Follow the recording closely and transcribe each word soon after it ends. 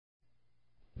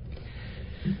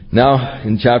Now,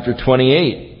 in chapter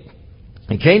 28,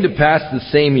 it came to pass the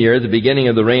same year, the beginning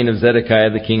of the reign of Zedekiah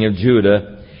the king of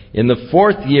Judah, in the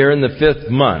 4th year, in the 5th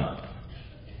month,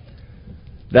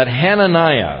 that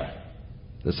Hananiah,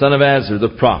 the son of Azur,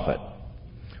 the prophet,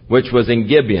 which was in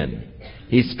Gibeon,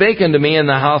 he spake unto me in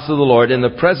the house of the Lord, in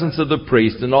the presence of the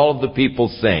priest and all of the people,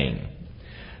 saying,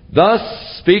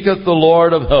 Thus speaketh the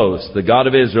Lord of hosts, the God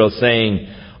of Israel, saying,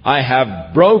 I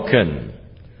have broken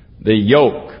the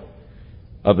yoke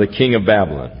of the king of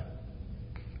Babylon.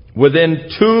 Within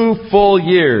 2 full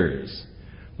years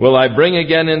will I bring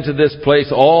again into this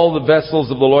place all the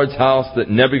vessels of the Lord's house that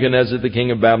Nebuchadnezzar the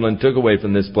king of Babylon took away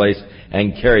from this place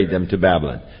and carried them to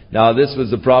Babylon. Now this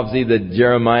was the prophecy that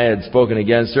Jeremiah had spoken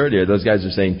against earlier. Those guys are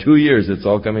saying 2 years it's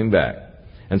all coming back.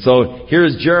 And so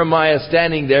here's Jeremiah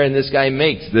standing there, and this guy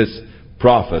makes this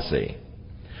prophecy.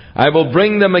 I will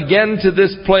bring them again to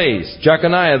this place,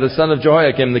 Jeconiah the son of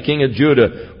Jehoiakim the king of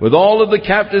Judah, with all of the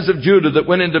captives of Judah that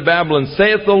went into Babylon,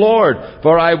 saith the Lord,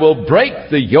 for I will break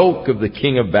the yoke of the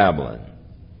king of Babylon.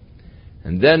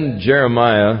 And then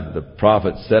Jeremiah the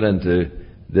prophet said unto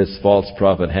this false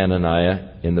prophet Hananiah,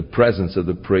 in the presence of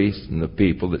the priests and the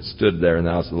people that stood there in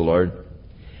the house of the Lord,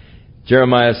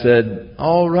 Jeremiah said,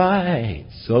 All right,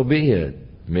 so be it.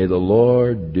 May the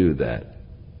Lord do that,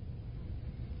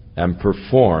 and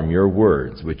perform your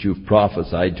words which you've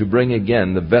prophesied, to bring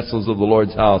again the vessels of the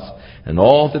Lord's house and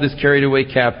all that is carried away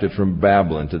captive from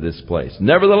Babylon to this place.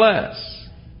 Nevertheless,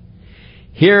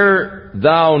 hear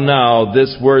thou now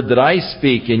this word that I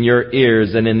speak in your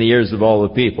ears and in the ears of all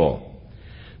the people.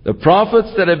 The prophets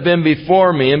that have been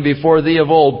before me and before thee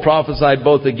of old prophesied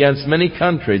both against many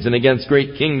countries and against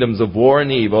great kingdoms of war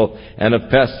and evil and of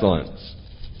pestilence.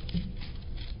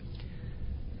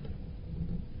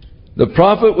 The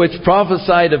prophet which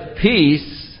prophesied of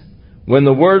peace, when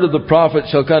the word of the prophet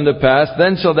shall come to pass,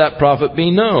 then shall that prophet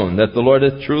be known, that the Lord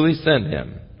hath truly sent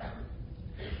him.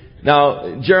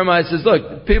 Now, Jeremiah says,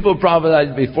 look, people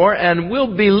prophesied before, and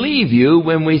we'll believe you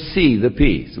when we see the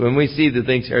peace. When we see the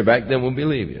things carried back, then we'll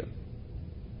believe you.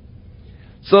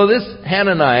 So this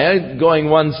Hananiah, going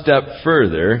one step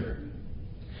further,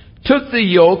 took the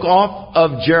yoke off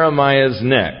of Jeremiah's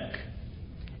neck,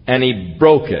 and he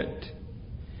broke it.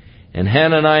 And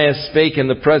Hananiah spake in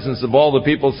the presence of all the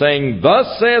people, saying,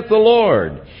 Thus saith the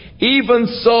Lord, even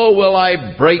so will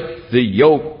I break the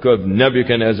yoke of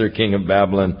Nebuchadnezzar king of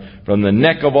Babylon from the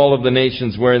neck of all of the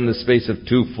nations wherein the space of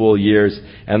 2 full years.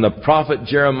 And the prophet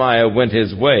Jeremiah went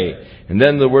his way. And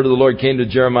then the word of the Lord came to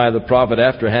Jeremiah the prophet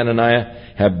after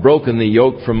Hananiah had broken the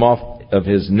yoke from off of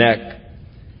his neck.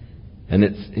 And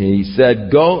he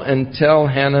said, Go and tell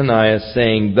Hananiah,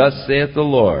 saying, Thus saith the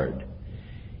Lord,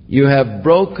 You have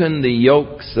broken the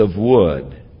yokes of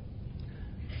wood,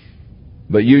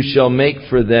 but you shall make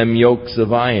for them yokes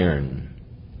of iron.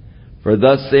 For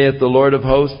thus saith the Lord of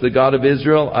hosts, the God of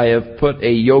Israel, I have put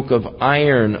a yoke of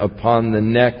iron upon the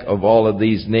neck of all of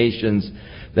these nations,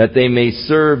 that they may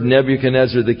serve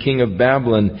Nebuchadnezzar the king of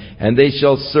Babylon, and they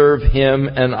shall serve him,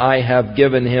 and I have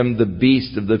given him the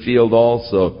beast of the field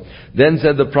also. Then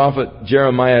said the prophet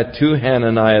Jeremiah to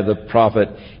Hananiah the prophet,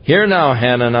 Hear now,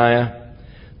 Hananiah,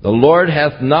 the Lord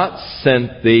hath not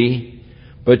sent thee,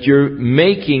 but you're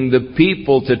making the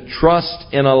people to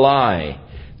trust in a lie.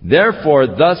 Therefore,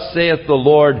 thus saith the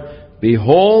Lord,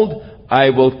 Behold, I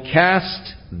will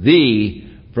cast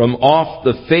thee from off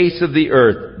the face of the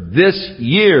earth. This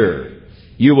year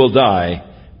you will die,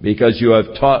 because you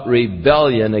have taught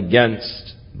rebellion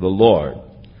against the Lord.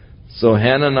 So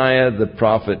Hananiah the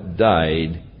prophet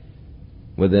died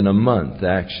within a month,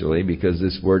 actually, because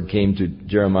this word came to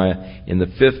Jeremiah in the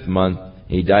 5th month.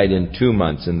 He died in 2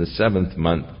 months. In the 7th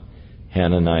month,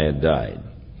 Hananiah died.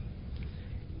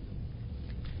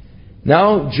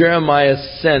 Now Jeremiah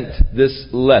sent this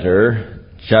letter,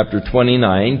 chapter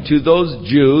 29, to those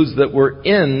Jews that were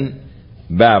in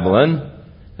Babylon.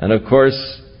 And of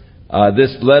course,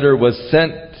 this letter was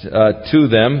sent to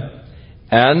them.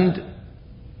 And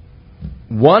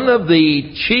one of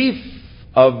the chief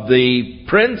of the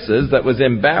princes that was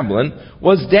in Babylon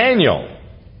was Daniel.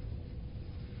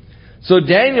 So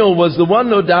Daniel was the one,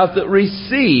 no doubt, that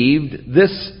received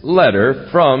this letter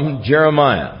from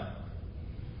Jeremiah.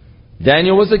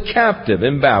 Daniel was a captive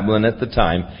in Babylon at the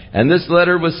time, and this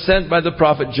letter was sent by the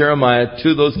prophet Jeremiah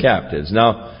to those captives.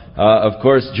 Now, of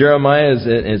course, Jeremiah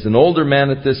is an older man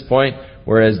at this point,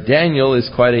 whereas Daniel is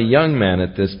quite a young man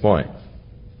at this point.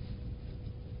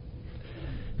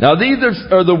 Now these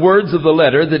are the words of the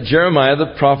letter that Jeremiah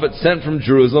the prophet sent from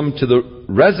Jerusalem to the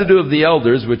residue of the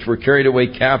elders which were carried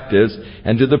away captives,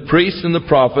 and to the priests and the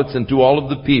prophets, and to all of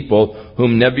the people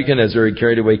whom Nebuchadnezzar had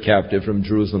carried away captive from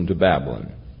Jerusalem to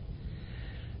Babylon.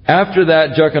 After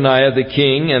that, Jeconiah the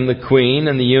king and the queen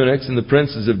and the eunuchs and the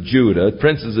princes of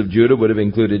Judah would have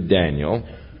included Daniel,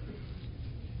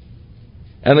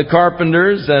 and the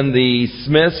carpenters and the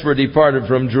smiths were departed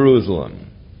from Jerusalem.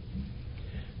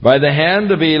 By the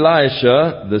hand of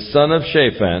Elisha, the son of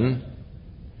Shaphan,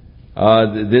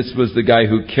 this was the guy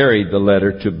who carried the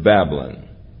letter to Babylon,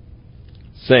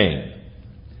 saying,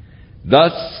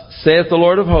 Thus saith the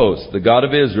Lord of hosts, the God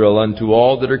of Israel, unto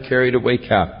all that are carried away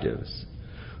captives,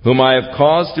 whom I have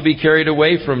caused to be carried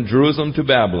away from Jerusalem to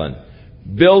Babylon,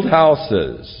 build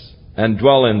houses and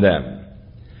dwell in them.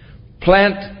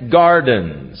 Plant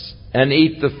gardens and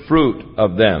eat the fruit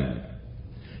of them.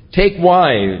 Take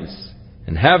wives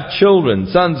and have children,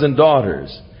 sons and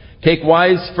daughters. Take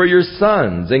wives for your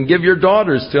sons and give your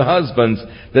daughters to husbands,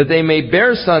 that they may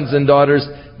bear sons and daughters,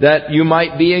 that you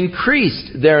might be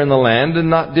increased there in the land and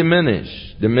not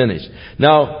diminished.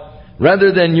 Now,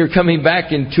 rather than you're coming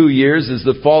back in 2 years as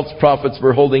the false prophets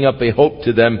were holding up a hope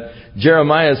to them,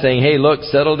 Jeremiah is saying, hey, look,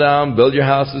 settle down, build your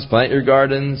houses, plant your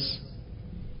gardens.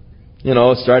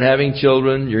 Start having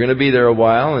children. You're going to be there a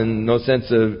while, and no sense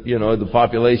of, the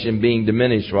population being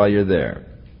diminished while you're there.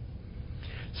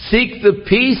 Seek the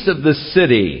peace of the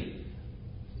city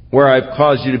where I've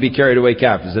caused you to be carried away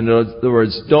captives. In other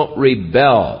words, don't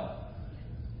rebel,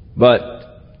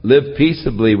 but live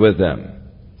peaceably with them.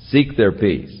 Seek their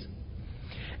peace.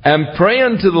 And pray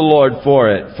unto the Lord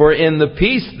for it, for in the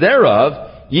peace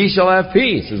thereof ye shall have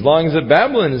peace. As long as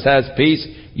Babylon has peace,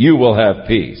 you will have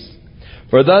peace.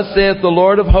 For thus saith the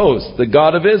Lord of hosts, the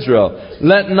God of Israel,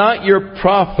 let not your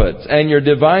prophets and your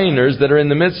diviners that are in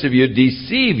the midst of you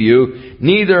deceive you,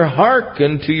 neither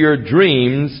hearken to your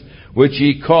dreams which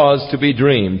ye cause to be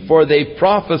dreamed. For they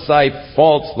prophesy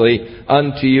falsely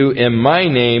unto you in my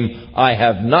name. I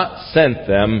have not sent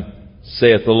them,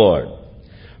 saith the Lord.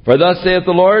 For thus saith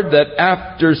the Lord, that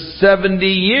after 70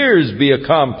 years be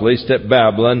accomplished at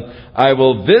Babylon, I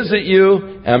will visit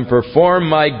you and perform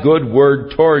my good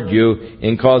word toward you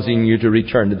in causing you to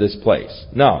return to this place.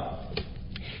 Now,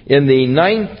 in the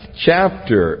 9th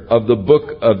chapter of the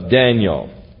book of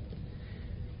Daniel,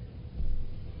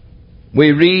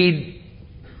 we read,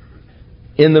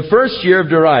 in the first year of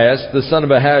Darius, the son of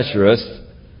Ahasuerus,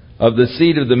 of the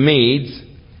seed of the Medes,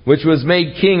 which was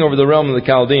made king over the realm of the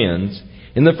Chaldeans,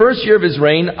 in the first year of his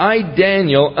reign, I,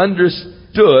 Daniel,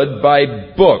 understood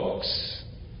by books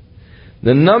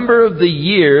the number of the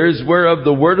years whereof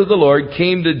the word of the Lord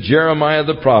came to Jeremiah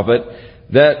the prophet,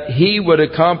 that he would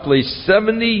accomplish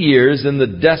 70 years in the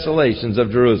desolations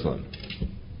of Jerusalem.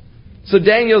 So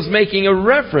Daniel's making a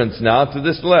reference now to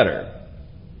this letter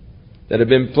that had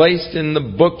been placed in the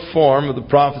book form of the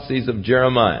prophecies of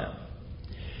Jeremiah.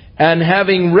 And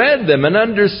having read them and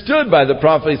understood by the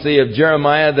prophecy of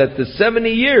Jeremiah that the 70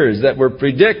 years that were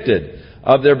predicted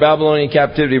of their Babylonian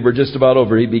captivity were just about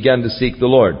over, he began to seek the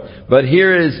Lord. But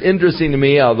here is interesting to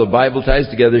me how the Bible ties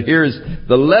together. Here is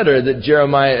the letter that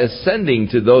Jeremiah is sending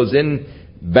to those in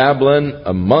Babylon,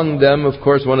 among them, of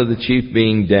course, one of the chief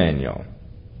being Daniel.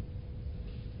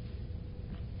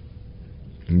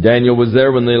 Daniel was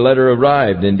there when the letter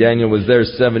arrived, and Daniel was there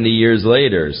 70 years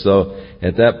later. So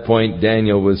at that point,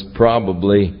 Daniel was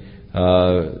probably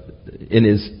in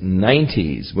his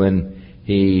 90s when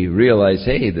he realized,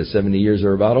 hey, the 70 years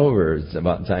are about over. It's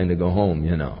about time to go home,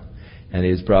 And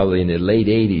he was probably in the late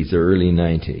 80s or early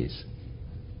 90s.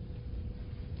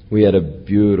 We had a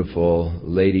beautiful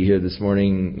lady here this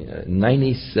morning,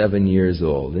 97 years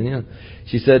old. And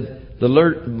she said, the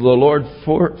Lord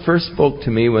first spoke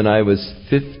to me when I was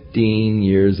 15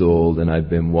 years old, and I've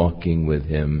been walking with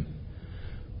Him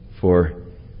for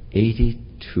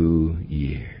 82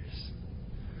 years.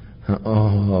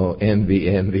 Oh, envy.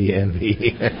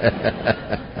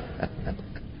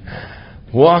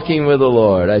 Walking with the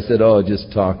Lord. I said, oh,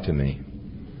 just talk to me.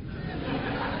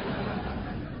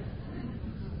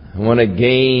 I want to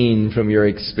gain from your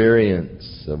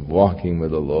experience of walking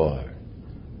with the Lord.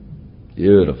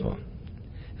 Beautiful.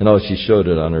 And she showed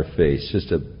it on her face.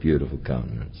 Just a beautiful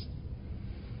countenance.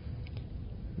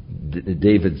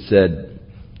 David said,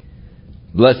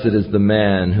 blessed is the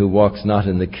man who walks not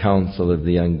in the counsel of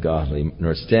the ungodly,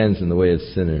 nor stands in the way of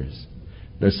sinners,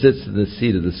 nor sits in the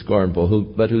seat of the scornful,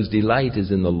 but whose delight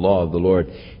is in the law of the Lord,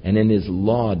 and in His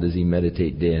law does he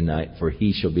meditate day and night. For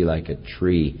he shall be like a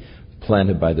tree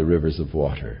planted by the rivers of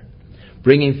water,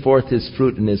 bringing forth his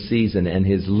fruit in his season, and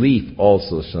his leaf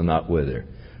also shall not wither.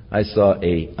 I saw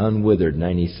a unwithered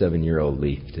 97-year-old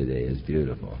leaf today. It's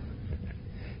beautiful.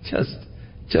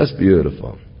 Just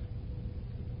beautiful.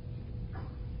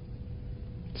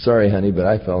 Sorry, honey, but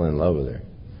I fell in love with her.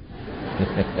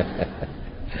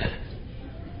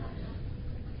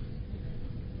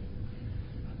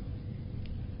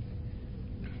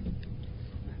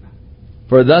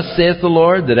 For thus saith the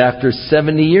Lord, that after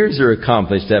 70 years are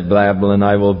accomplished at Babylon,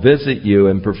 I will visit you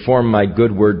and perform my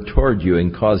good word toward you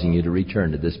in causing you to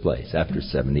return to this place after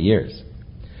 70 years.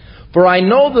 For I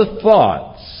know the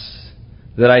thoughts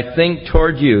that I think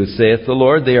toward you, saith the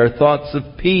Lord. They are thoughts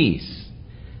of peace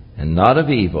and not of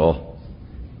evil,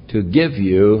 to give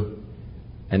you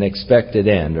an expected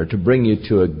end, or to bring you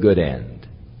to a good end.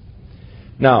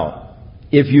 Now,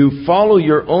 if you follow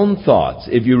your own thoughts,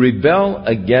 if you rebel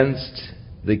against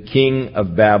the king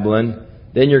of Babylon,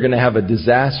 then you're going to have a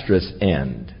disastrous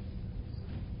end.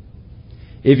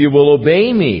 If you will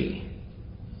obey me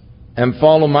and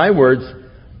follow my words,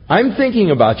 I'm thinking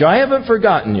about you. I haven't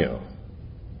forgotten you.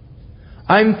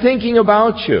 I'm thinking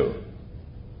about you.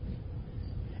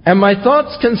 And my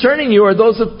thoughts concerning you are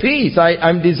those of peace.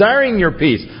 I'm desiring your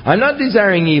peace. I'm not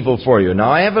desiring evil for you.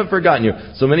 Now, I haven't forgotten you.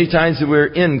 So many times that we're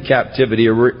in captivity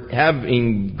or we're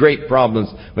having great problems,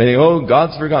 we think, oh,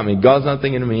 God's forgotten me. God's not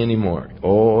thinking of me anymore.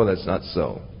 Oh, that's not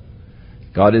so.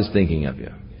 God is thinking of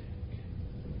you.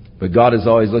 But God is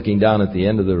always looking down at the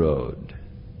end of the road.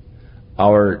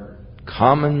 Our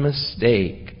common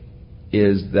mistake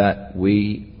is that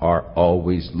we are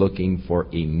always looking for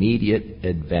immediate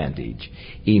advantage,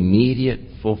 immediate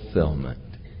fulfillment.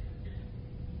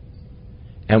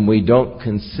 And we don't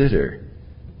consider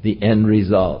the end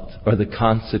result or the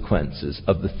consequences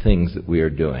of the things that we are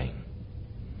doing.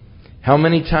 How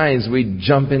many times we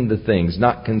jump into things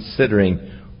not considering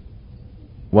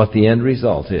what the end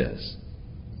result is.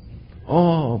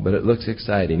 Oh, but it looks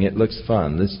exciting. It looks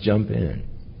fun. Let's jump in.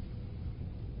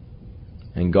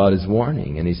 And God is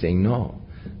warning, and He's saying, no,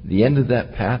 the end of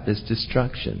that path is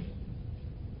destruction.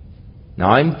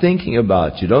 Now, I'm thinking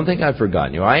about you. Don't think I've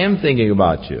forgotten you. I am thinking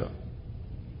about you.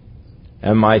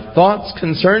 And my thoughts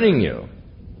concerning you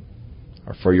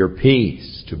are for your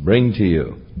peace, to bring to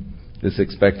you this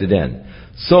expected end.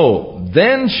 So,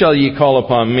 then shall ye call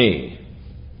upon me,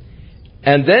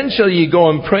 and then shall ye go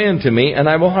and pray unto me, and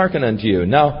I will hearken unto you.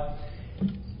 Now,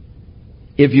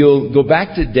 if you'll go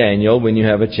back to Daniel when you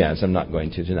have a chance, I'm not going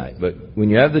to tonight, but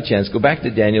when you have the chance, go back to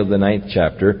Daniel, the 9th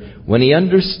chapter. When he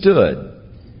understood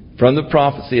from the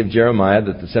prophecy of Jeremiah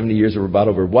that the 70 years were about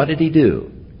over, what did he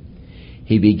do?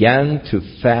 He began to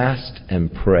fast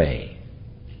and pray.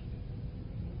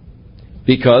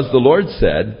 Because the Lord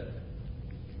said,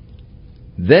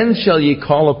 then shall ye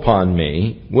call upon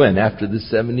me, when? After the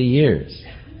 70 years.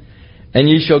 And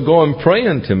ye shall go and pray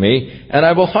unto me, and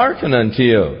I will hearken unto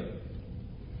you.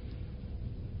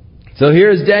 So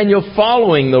here's Daniel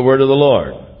following the word of the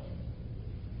Lord.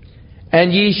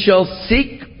 And ye shall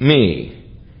seek me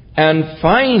and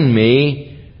find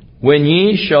me when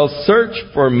ye shall search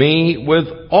for me with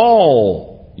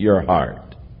all your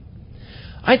heart.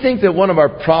 I think that one of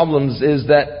our problems is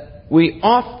that we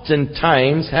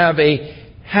oftentimes have a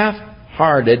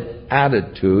half-hearted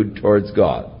attitude towards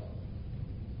God.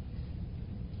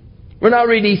 We're not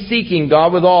really seeking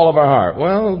God with all of our heart.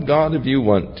 Well, God, if you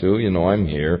want to, I'm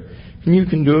here. And you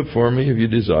can do it for me if you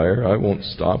desire. I won't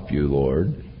stop you,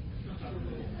 Lord.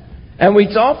 And we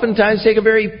oftentimes take a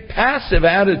very passive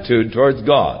attitude towards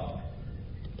God,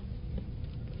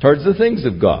 towards the things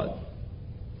of God,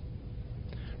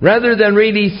 rather than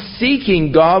really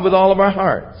seeking God with all of our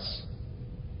hearts.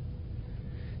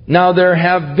 Now, there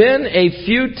have been a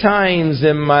few times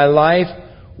in my life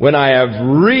when I have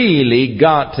really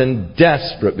gotten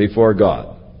desperate before God.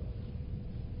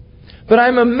 But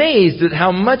I'm amazed at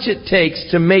how much it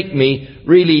takes to make me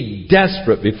really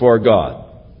desperate before God.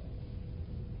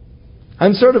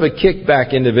 I'm sort of a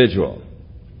kickback individual.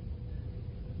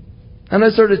 And I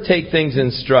sort of take things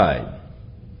in stride.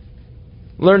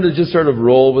 Learn to just sort of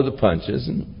roll with the punches.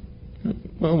 And,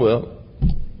 well,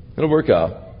 it'll work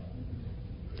out.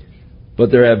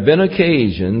 But there have been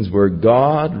occasions where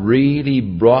God really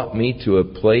brought me to a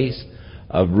place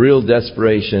of real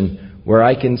desperation where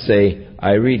I can say,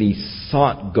 I really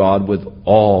sought God with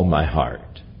all my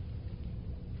heart.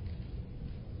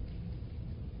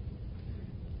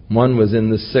 One was in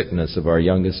the sickness of our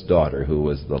youngest daughter, who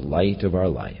was the light of our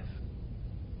life.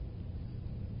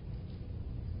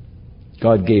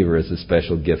 God gave her as a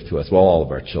special gift to us. Well, all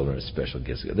of our children are special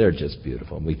gifts. They're just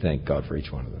beautiful, and we thank God for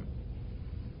each one of them.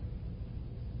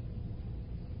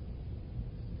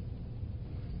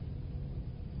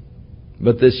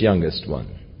 But this youngest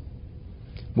one,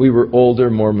 we were older,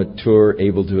 more mature,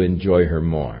 able to enjoy her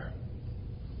more.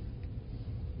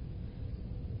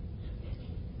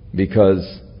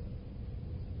 Because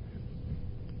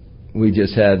we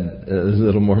just had a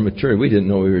little more maturity. We didn't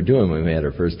know what we were doing when we had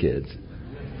our first kids.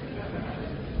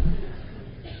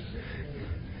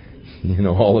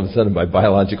 all of a sudden by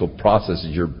biological processes,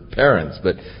 you're parents,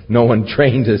 but no one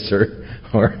trained us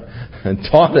or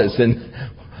taught us in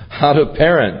how to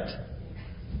parent.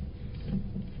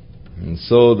 And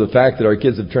so the fact that our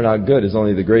kids have turned out good is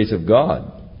only the grace of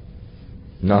God,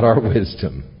 not our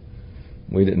wisdom.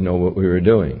 We didn't know what we were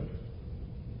doing.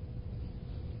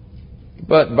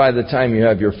 But by the time you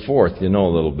have your fourth, you know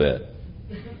a little bit.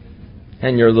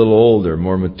 And you're a little older,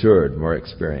 more matured, more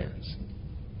experienced.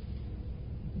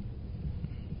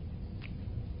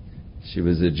 She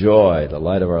was a joy, the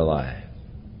light of our life.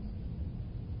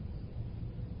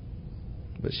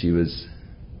 But she was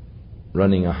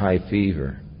running a high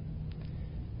fever.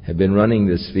 Had been running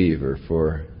this fever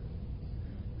for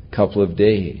a couple of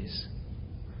days.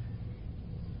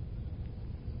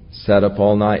 Sat up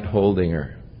all night holding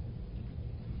her.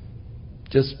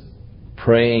 Just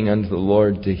praying unto the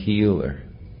Lord to heal her.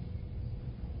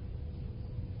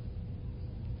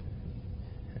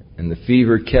 And the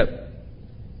fever kept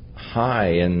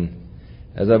high, and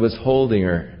as I was holding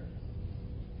her,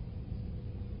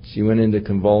 she went into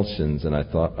convulsions, and I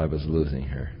thought I was losing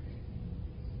her.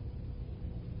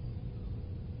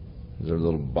 As her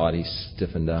little body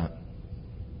stiffened up.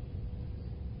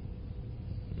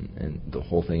 And the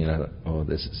whole thing, and I thought, oh,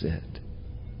 this is it.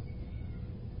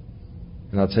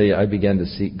 And I'll tell you, I began to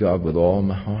seek God with all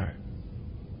my heart.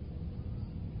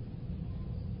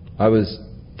 I was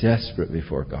desperate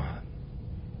before God.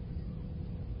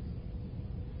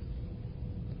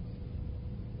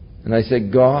 And I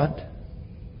said, God,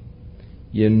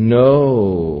 you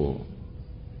know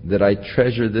that I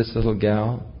treasure this little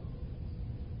gal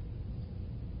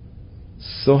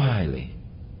so highly.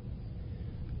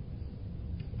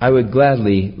 I would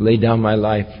gladly lay down my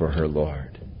life for her, Lord.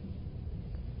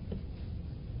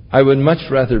 I would much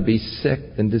rather be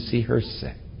sick than to see her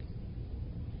sick.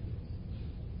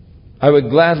 I would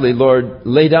gladly, Lord,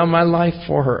 lay down my life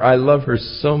for her. I love her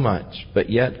so much. But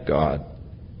yet, God,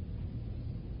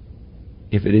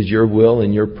 if it is your will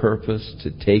and your purpose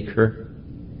to take her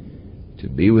to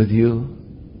be with you,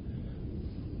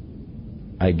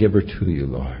 I give her to you,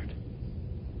 Lord.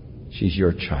 She's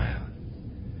your child.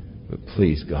 But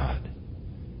please, God,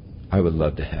 I would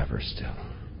love to have her still.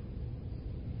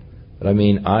 But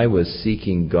I was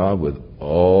seeking God with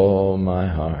all my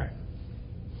heart.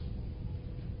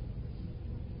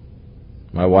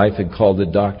 My wife had called the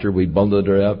doctor. We bundled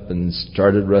her up and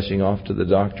started rushing off to the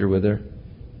doctor with her.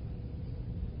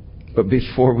 But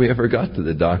before we ever got to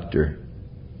the doctor,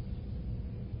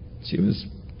 she was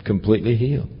completely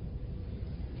healed.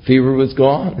 Fever was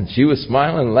gone, and she was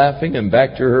smiling, laughing, and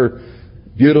back to her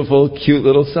beautiful, cute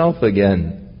little self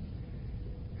again.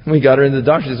 And we got her in the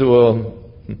doctor. She said, well,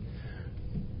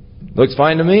 looks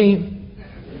fine to me.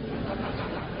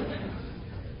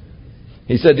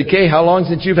 He said to Kay, how long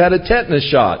since you've had a tetanus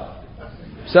shot?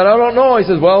 She said, I don't know. He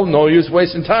says, well, no use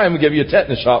wasting time. We'll give you a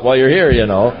tetanus shot while you're here,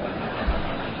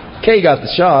 Kay got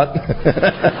the shot.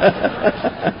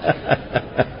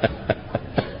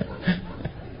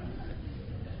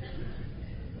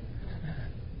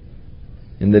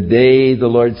 In the day the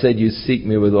Lord said, you seek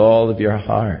me with all of your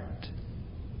heart.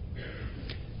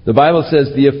 The Bible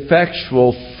says, the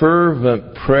effectual,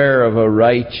 fervent prayer of a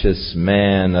righteous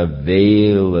man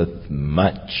availeth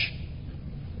much.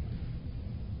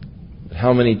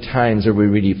 How many times are we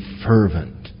really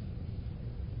fervent?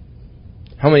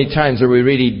 How many times are we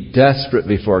really desperate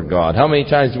before God? How many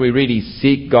times do we really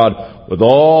seek God with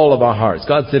all of our hearts?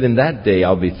 God said, in that day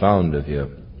I'll be found of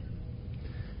you.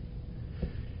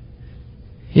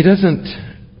 He doesn't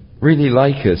really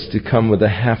like us to come with a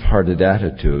half-hearted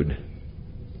attitude,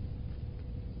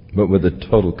 but with a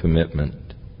total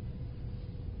commitment.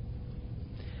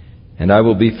 And I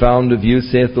will be found of you,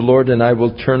 saith the Lord, and I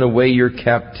will turn away your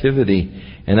captivity,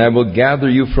 and I will gather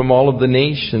you from all of the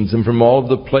nations and from all of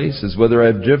the places, whither I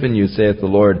have driven you, saith the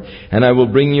Lord, and I will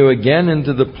bring you again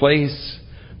into the place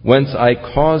whence I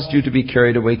caused you to be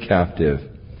carried away captive.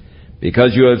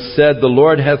 Because you have said, the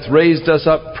Lord hath raised us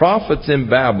up prophets in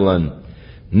Babylon.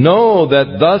 Know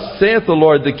that thus saith the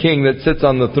Lord, the King that sits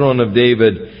on the throne of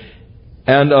David,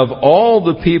 and of all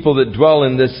the people that dwell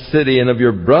in this city, and of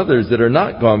your brothers that are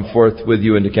not gone forth with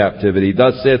you into captivity.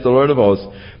 Thus saith the Lord of hosts,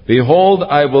 behold,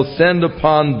 I will send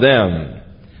upon them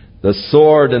the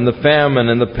sword and the famine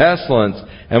and the pestilence,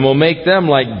 and will make them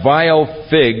like vile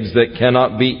figs that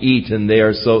cannot be eaten. They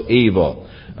are so evil.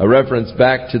 A reference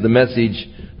back to the message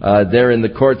there in the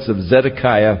courts of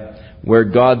Zedekiah, where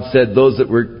God said those that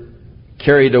were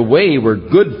carried away were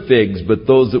good figs, but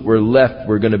those that were left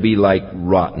were going to be like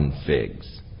rotten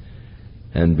figs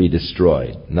and be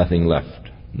destroyed. Nothing left.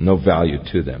 No value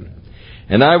to them.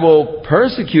 And I will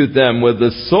persecute them with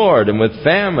the sword and with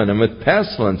famine and with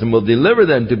pestilence, and will deliver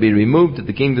them to be removed to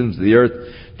the kingdoms of the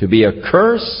earth, to be a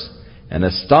curse, an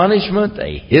astonishment,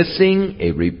 a hissing,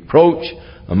 a reproach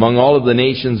among all of the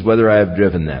nations, whither I have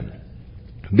driven them.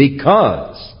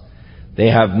 Because they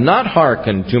have not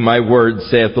hearkened to my words,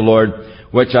 saith the Lord,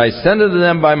 which I sent unto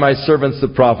them by my servants the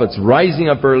prophets, rising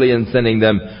up early and sending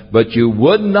them, but you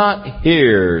would not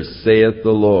hear, saith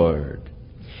the Lord.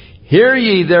 Hear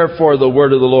ye therefore the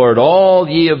word of the Lord, all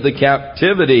ye of the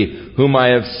captivity, whom I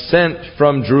have sent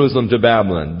from Jerusalem to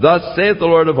Babylon. Thus saith the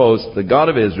Lord of hosts, the God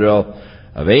of Israel,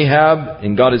 of Ahab,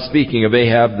 and God is speaking of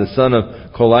Ahab, the son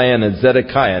of Koliah, and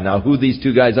Zedekiah. Now who these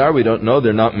two guys are, we don't know.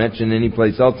 They're not mentioned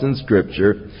anyplace else in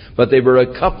Scripture. But they were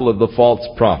a couple of the false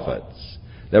prophets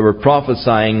that were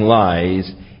prophesying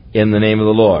lies in the name of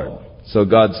the Lord. So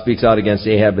God speaks out against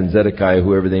Ahab and Zedekiah,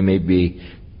 whoever they may be.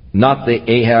 Not the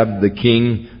Ahab the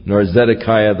king, nor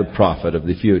Zedekiah the prophet of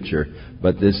the future.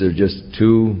 But these are just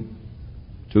two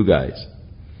guys.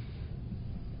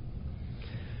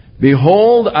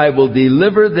 Behold, I will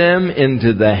deliver them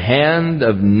into the hand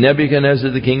of Nebuchadnezzar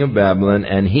the king of Babylon,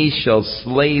 and he shall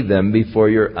slay them before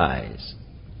your eyes.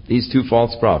 These two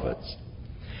false prophets.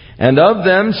 And of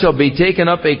them shall be taken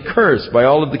up a curse by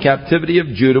all of the captivity of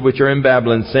Judah which are in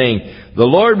Babylon, saying, the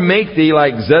Lord make thee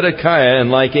like Zedekiah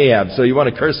and like Ahab. So you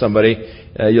want to curse somebody,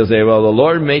 you'll say, well, the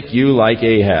Lord make you like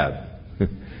Ahab,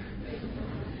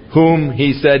 whom,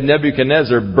 he said,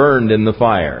 Nebuchadnezzar burned in the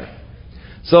fire.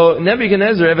 So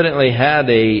Nebuchadnezzar evidently had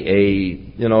the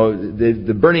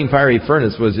burning fiery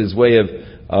furnace was his way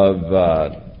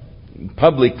of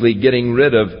publicly getting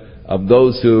rid of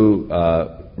those who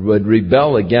would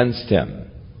rebel against him.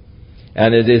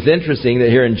 And it is interesting that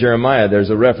here in Jeremiah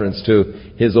there's a reference to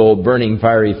his old burning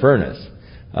fiery furnace.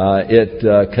 It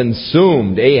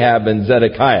consumed Ahab and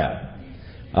Zedekiah,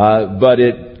 but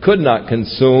it could not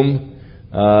consume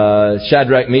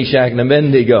Shadrach, Meshach, and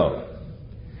Abednego.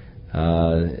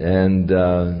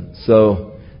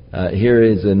 So here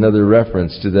is another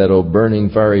reference to that old burning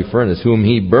fiery furnace, whom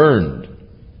he burned.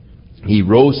 He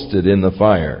roasted in the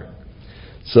fire.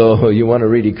 So you want to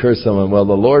really curse someone, well,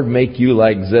 the Lord make you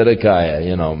like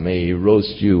Zedekiah, may he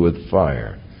roast you with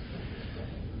fire.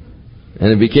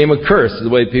 And it became a curse, the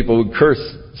way people would curse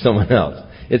someone else.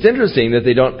 It's interesting that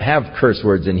they don't have curse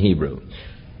words in Hebrew.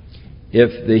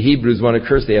 If the Hebrews want to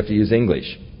curse, they have to use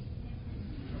English.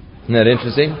 Isn't that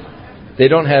interesting? They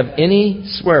don't have any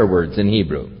swear words in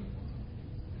Hebrew.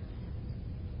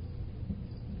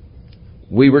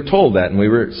 We were told that, and we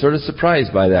were sort of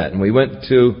surprised by that. And we went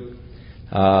to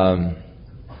the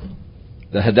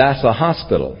Hadassah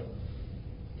Hospital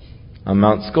on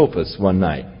Mount Scopus one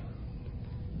night.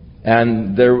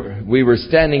 And we were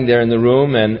standing there in the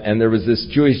room, and there was this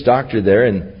Jewish doctor there,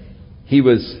 and he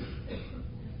was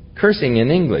cursing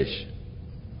in English.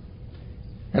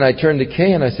 And I turned to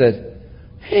Kay and I said,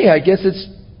 hey, I guess it's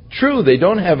true. They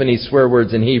don't have any swear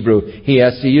words in Hebrew. He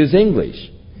has to use English.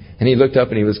 And he looked up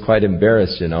and he was quite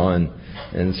embarrassed, and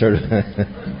sort of,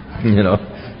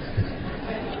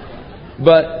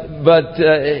 But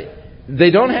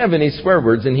they don't have any swear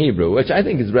words in Hebrew, which I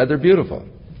think is rather beautiful.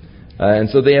 And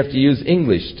so they have to use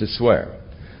English to swear.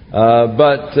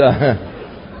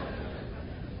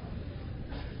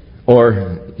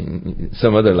 Or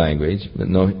some other language. But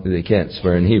no, they can't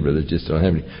swear in Hebrew. They just don't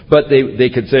have any. But they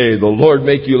could say, the Lord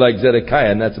make you like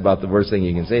Zedekiah, and that's about the worst thing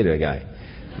you can say to a guy.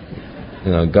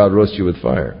 God roast you with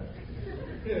fire.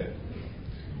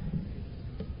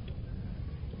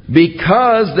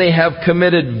 Because they have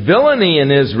committed villainy in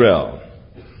Israel.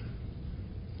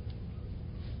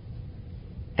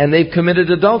 And they've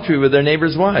committed adultery with their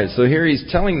neighbors' wives. So here he's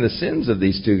telling the sins of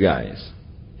these two guys.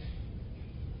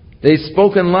 They've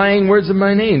spoken lying words in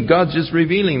my name. God's just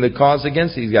revealing the cause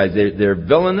against these guys. They're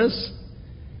villainous.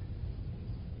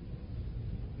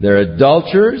 They're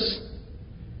adulterers.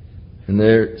 And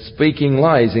they're speaking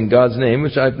lies in God's name,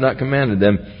 which I've not commanded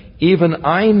them. Even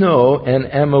I know and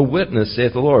am a witness,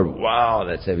 saith the Lord. Wow,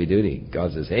 that's heavy duty.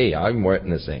 God says, hey, I'm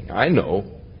witnessing. I know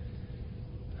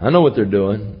what they're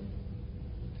doing.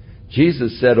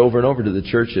 Jesus said over and over to the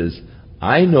churches,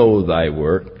 I know thy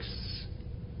works.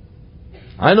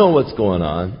 I know what's going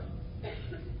on.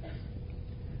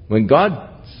 When God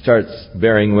starts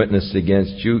bearing witness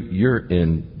against you, you're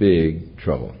in big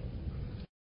trouble.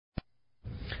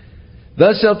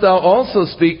 Thus shalt thou also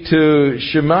speak to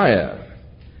Shemaiah,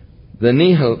 the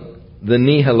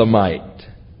Nehelamite,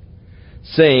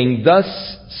 saying, Thus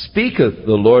speaketh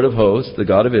the Lord of hosts, the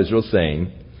God of Israel,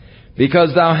 saying,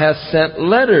 Because thou hast sent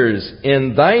letters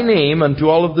in thy name unto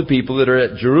all of the people that are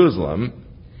at Jerusalem,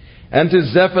 And to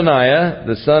Zephaniah,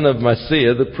 the son of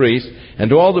Maaseiah, the priest, and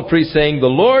to all the priests, saying, The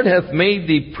Lord hath made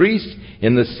thee priest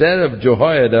in the stead of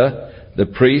Jehoiada the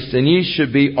priest, and ye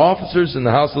should be officers in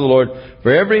the house of the Lord.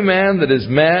 For every man that is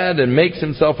mad and makes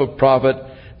himself a prophet,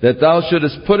 that thou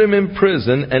shouldest put him in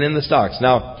prison and in the stocks.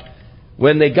 Now,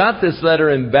 when they got this letter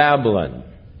in Babylon,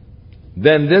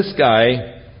 then this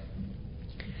guy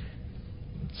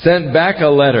sent back a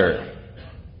letter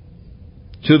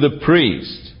to the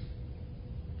priest.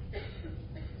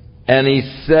 And he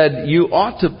said, you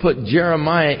ought to put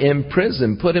Jeremiah in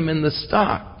prison, put him in the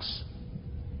stocks.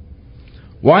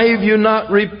 Why have you not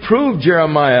reproved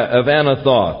Jeremiah of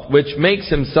Anathoth, which makes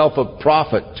himself a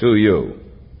prophet to you?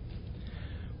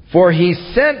 For he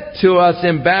sent to us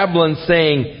in Babylon,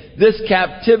 saying, this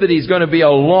captivity is going to be a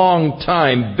long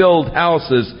time. Build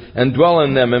houses and dwell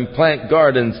in them, and plant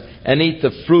gardens and eat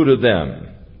the fruit of them.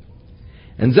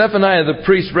 And Zephaniah the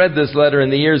priest read this letter in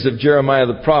the ears of Jeremiah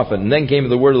the prophet. And then came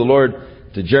the word of the Lord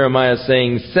to Jeremiah,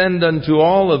 saying, send unto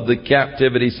all of the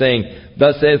captivity, saying,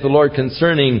 thus saith the Lord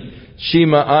concerning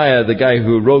Shemaiah, the guy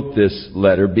who wrote this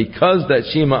letter, because that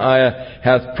Shemaiah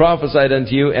hath prophesied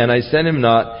unto you, and I sent him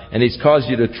not, and he's caused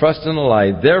you to trust in a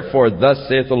lie. Therefore, thus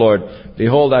saith the Lord,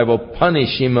 behold, I will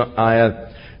punish Shemaiah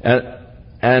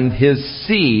and his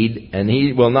seed, and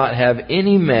he will not have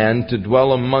any man to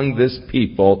dwell among this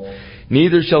people.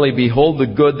 Neither shall he behold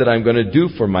the good that I'm going to do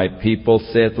for my people,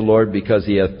 saith the Lord, because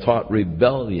he hath taught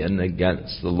rebellion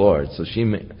against the Lord. So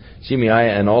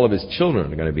Shemaiah and all of his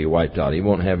children are going to be wiped out. He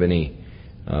won't have any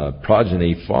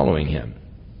progeny following him.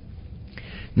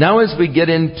 Now as we get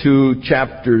into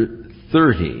chapter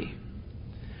 30,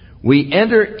 we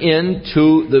enter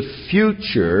into the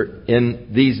future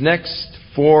in these next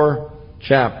 4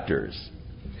 chapters.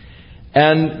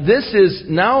 And this is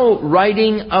now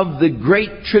writing of the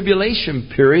Great Tribulation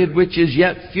period, which is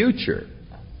yet future.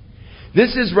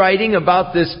 This is writing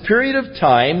about this period of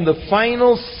time, the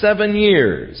final 7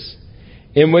 years,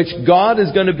 in which God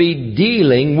is going to be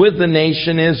dealing with the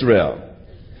nation Israel.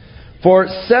 For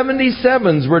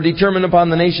 77s were determined upon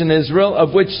the nation Israel,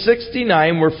 of which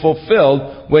 69 were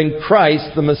fulfilled when Christ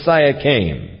the Messiah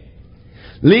came.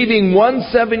 Leaving 1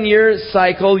 7-year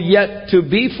cycle yet to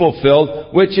be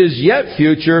fulfilled, which is yet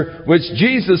future, which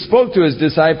Jesus spoke to his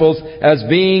disciples as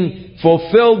being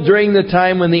fulfilled during the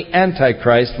time when the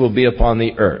Antichrist will be upon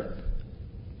the earth.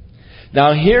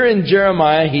 Now here in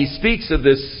Jeremiah, he speaks of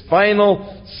this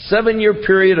final 7-year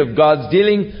period of God's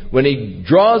dealing when he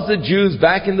draws the Jews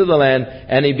back into the land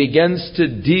and he begins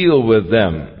to deal with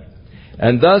them.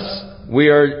 And thus we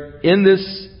are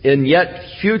in yet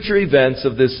future events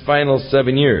of this final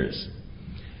 7 years.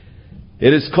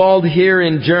 It is called here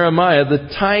in Jeremiah the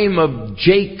time of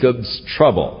Jacob's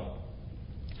trouble.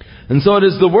 And so it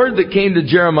is the word that came to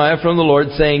Jeremiah from the Lord,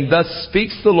 saying, thus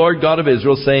speaks the Lord God of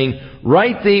Israel, saying,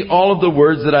 write thee all of the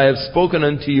words that I have spoken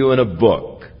unto you in a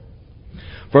book.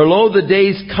 For lo, the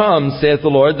days come, saith the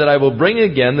Lord, that I will bring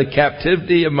again the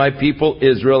captivity of my people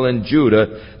Israel and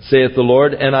Judah, saith the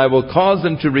Lord, and I will cause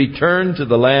them to return to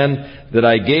the land that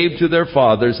I gave to their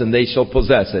fathers, and they shall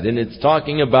possess it. And it's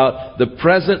talking about the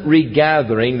present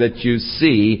regathering that you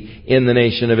see in the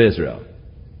nation of Israel.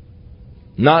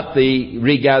 Not the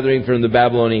regathering from the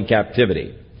Babylonian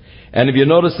captivity. And if you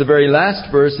notice the very last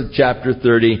verse of chapter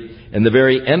 30, and the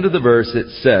very end of the verse, it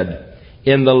said,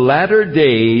 in the latter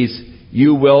days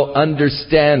you will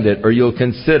understand it, or you'll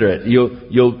consider it.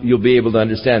 You'll be able to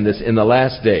understand this in the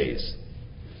last days.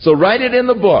 So write it in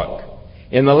the book.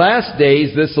 In the last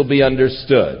days, this will be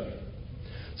understood.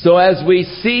 So as we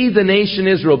see the nation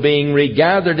Israel being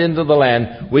regathered into the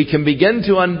land, we can begin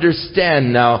to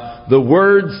understand now the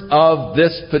words of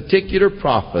this particular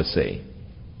prophecy.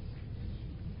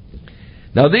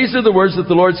 Now these are the words that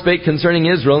the Lord spake concerning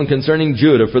Israel and concerning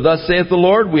Judah. For thus saith the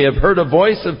Lord, we have heard a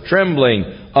voice of trembling,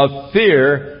 of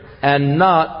fear, and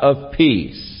not of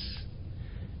peace.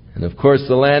 And of course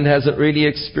the land hasn't really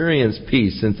experienced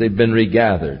peace since they've been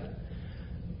regathered.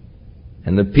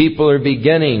 And the people are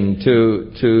beginning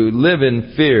to live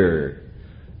in fear.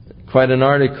 Quite an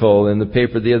article in the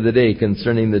paper the other day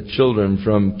concerning the children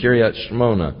from Kiryat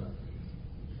Shmona.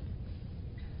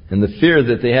 And the fear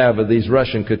that they have of these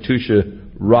Russian Katyusha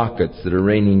rockets that are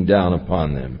raining down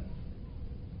upon them.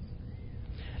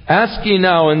 Ask ye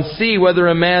now and see whether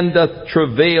a man doth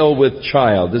travail with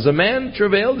child. Does a man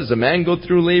travail? Does a man go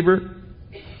through labor?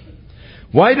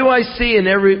 Why do I see in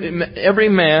every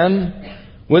man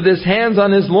with his hands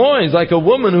on his loins like a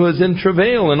woman who is in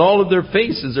travail, and all of their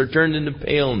faces are turned into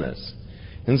paleness?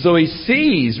 And so he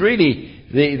sees really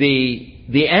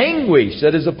the anguish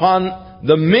that is upon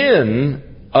the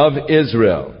men of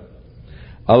Israel.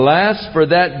 Alas, for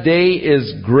that day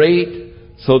is great,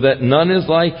 so that none is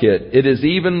like it. It is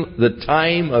even the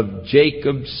time of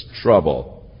Jacob's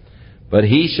trouble, but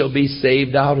he shall be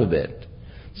saved out of it.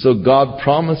 So God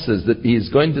promises that he is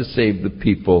going to save the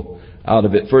people out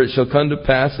of it. For it shall come to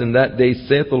pass in that day,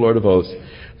 saith the Lord of hosts,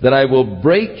 that I will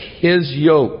break his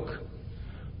yoke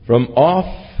from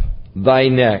off thy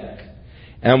neck,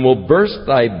 and will burst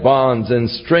thy bonds, and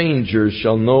strangers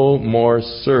shall no more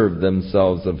serve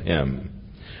themselves of him.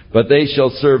 But they shall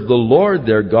serve the Lord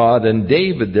their God, and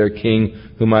David their king,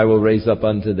 whom I will raise up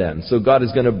unto them. So God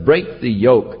is going to break the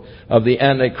yoke of the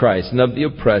Antichrist and of the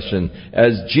oppression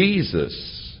as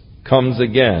Jesus comes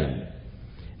again.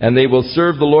 And they will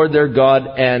serve the Lord their God,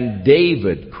 and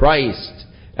David, Christ,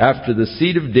 after the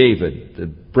seed of David, the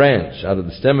branch out of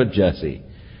the stem of Jesse,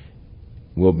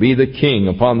 will be the king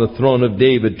upon the throne of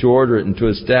David, to order it and to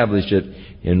establish it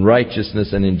in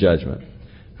righteousness and in judgment,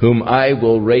 whom I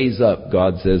will raise up,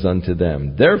 God says, unto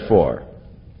them. Therefore,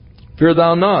 fear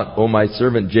thou not, O my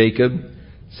servant Jacob,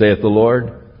 saith the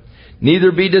Lord.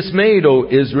 Neither be dismayed, O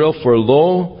Israel, for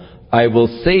lo, I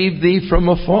will save thee from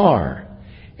afar,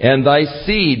 and thy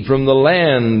seed from the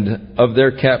land of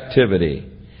their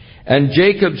captivity. And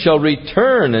Jacob shall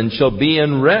return, and shall be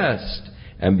in rest,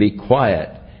 and be quiet,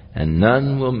 and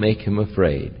none will make him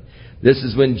afraid. This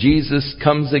is when Jesus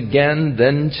comes again.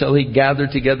 Then shall he gather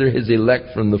together his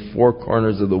elect from the four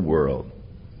corners of the world.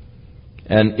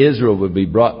 And Israel would be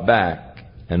brought back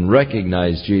and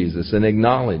recognize Jesus and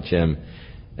acknowledge him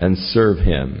and serve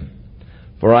him.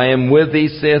 For I am with thee,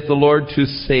 saith the Lord, to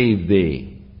save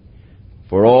thee.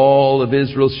 For all of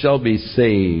Israel shall be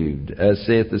saved, as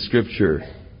saith the Scripture.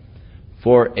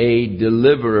 For a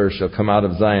deliverer shall come out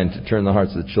of Zion to turn the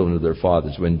hearts of the children of their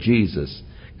fathers, when Jesus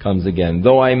comes again.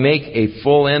 Though I make a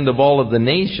full end of all of the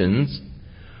nations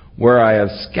where I have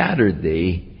scattered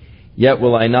thee, yet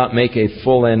will I not make a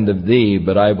full end of thee,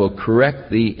 but I will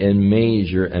correct thee in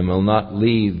measure, and will not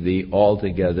leave thee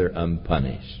altogether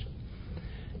unpunished.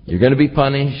 You're going to be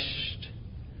punished,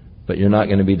 but you're not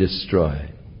going to be destroyed.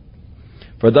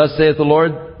 For thus saith the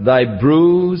Lord, thy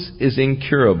bruise is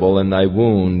incurable, and thy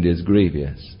wound is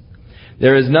grievous.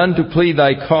 There is none to plead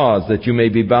thy cause, that you may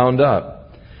be bound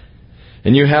up.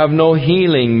 And you have no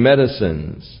healing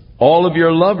medicines. All of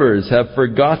your lovers have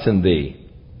forgotten thee.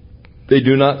 They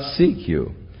do not seek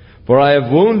you. For I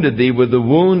have wounded thee with the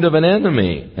wound of an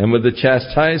enemy, and with the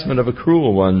chastisement of a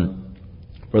cruel one,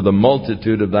 for the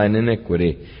multitude of thine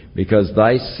iniquity, because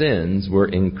thy sins were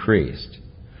increased.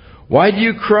 Why do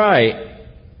you cry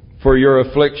for your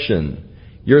affliction?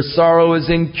 Your sorrow is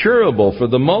incurable for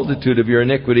the multitude of your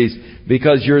iniquities,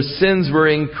 because your sins were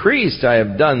increased. I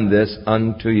have done this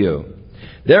unto you.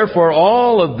 Therefore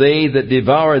all of they that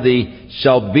devour thee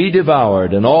shall be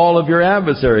devoured, and all of your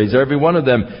adversaries, every one of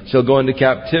them, shall go into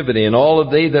captivity, and all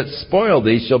of they that spoil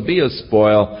thee shall be a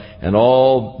spoil, and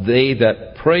all they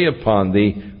that prey upon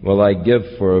thee will I give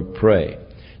for a prey.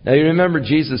 Now you remember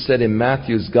Jesus said in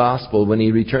Matthew's Gospel, when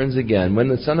he returns again, when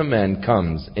the Son of Man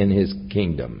comes in his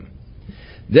kingdom,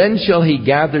 then shall he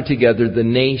gather together the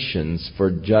nations for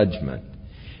judgment.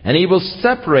 And he will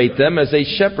separate them as a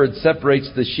shepherd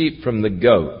separates the sheep from the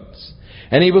goats.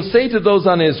 And he will say to those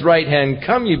on his right hand,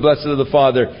 come, ye blessed of the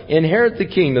Father, inherit the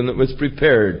kingdom that was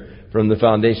prepared from the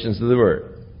foundations of the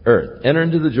earth. Enter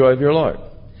into the joy of your Lord.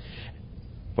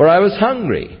 For I was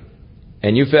hungry,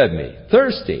 and you fed me,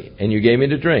 thirsty, and you gave me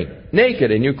to drink, naked,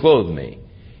 and you clothed me,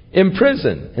 in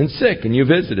prison, and sick, and you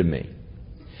visited me.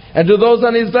 And to those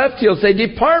on his left he'll say,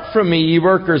 depart from me, ye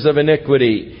workers of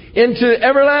iniquity, into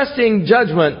everlasting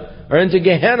judgment, or into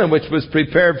Gehenna, which was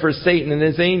prepared for Satan and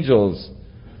his angels.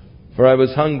 For I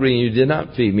was hungry, and you did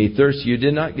not feed me, thirsty, you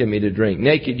did not give me to drink,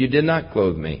 naked, you did not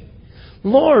clothe me.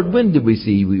 Lord, when did we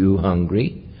see you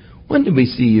hungry? When did we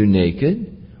see you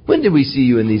naked? When did we see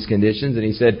you in these conditions? And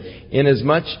he said,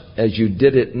 inasmuch as you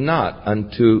did it not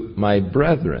unto my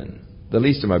brethren, the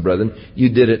least of my brethren,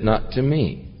 you did it not to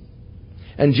me.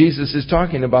 And Jesus is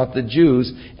talking about the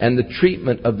Jews and the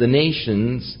treatment of the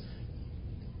nations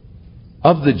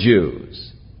of the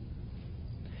Jews.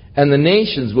 And the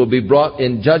nations will be brought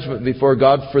in judgment before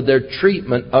God for their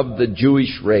treatment of the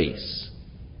Jewish race.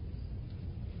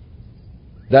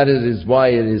 That is why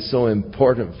it is so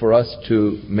important for us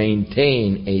to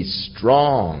maintain a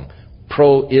strong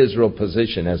pro-Israel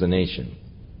position as a nation.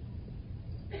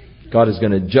 God is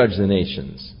going to judge the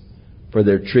nations for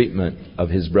their treatment of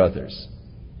his brothers,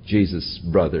 Jesus'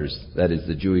 brothers, that is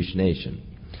the Jewish nation.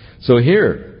 So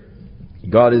here,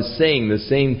 God is saying the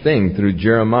same thing through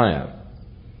Jeremiah.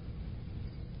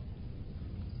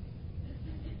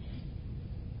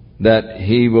 That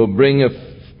he will bring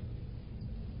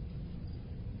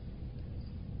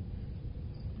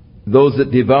those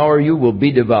that devour you will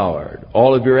be devoured.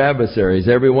 All of your adversaries,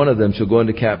 every one of them shall go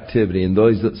into captivity, and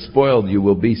those that spoiled you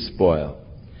will be spoiled.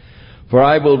 For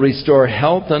I will restore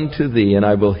health unto thee, and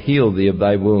I will heal thee of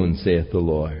thy wounds, saith the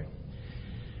Lord.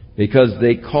 Because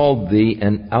they called thee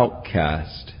an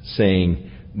outcast,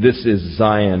 saying, This is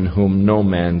Zion, whom no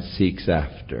man seeks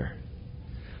after.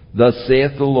 Thus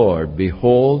saith the Lord,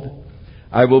 Behold,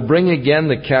 I will bring again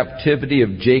the captivity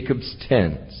of Jacob's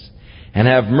tents, and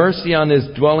have mercy on his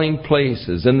dwelling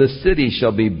places, and the city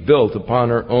shall be built upon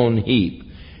her own heap.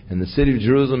 And the city of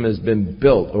Jerusalem has been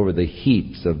built over the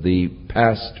heaps of the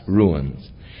past ruins.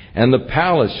 And the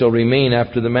palace shall remain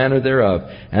after the manner thereof.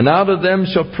 And out of them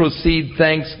shall proceed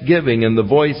thanksgiving and the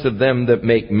voice of them that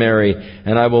make merry.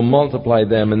 And I will multiply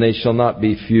them, and they shall not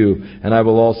be few. And I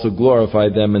will also glorify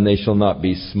them, and they shall not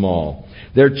be small.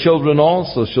 Their children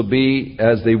also shall be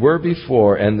as they were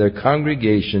before, and their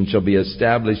congregation shall be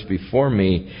established before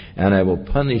me, and I will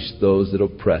punish those that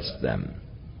oppress them.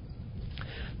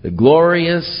 The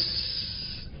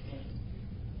glorious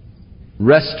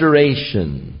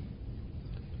restoration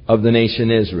of the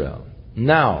nation Israel.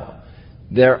 Now,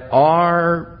 there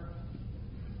are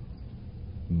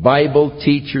Bible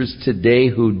teachers today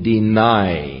who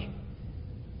deny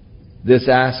this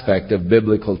aspect of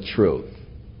biblical truth.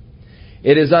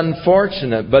 It is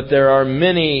unfortunate, but there are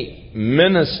many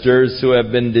ministers who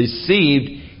have been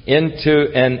deceived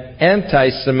into an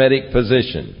anti-Semitic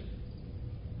position.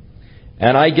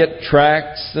 And I get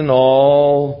tracts and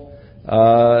all,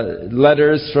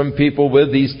 letters from people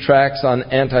with these tracts on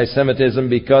anti-Semitism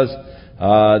because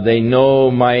they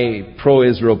know my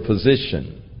pro-Israel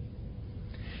position.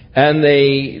 And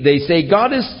they say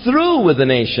God is through with the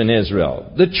nation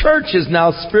Israel. The church is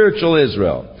now spiritual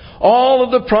Israel. All of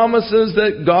the promises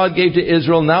that God gave to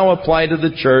Israel now apply to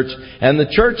the church, and the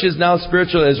church is now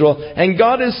spiritual Israel, and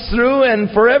God is through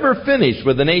and forever finished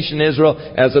with the nation Israel.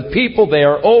 As a people, they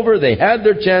are over, they had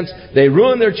their chance, they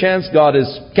ruined their chance, God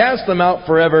has cast them out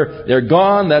forever, they're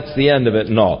gone, that's the end of it.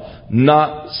 No,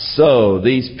 not so.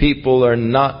 These people are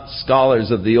not scholars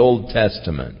of the Old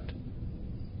Testament.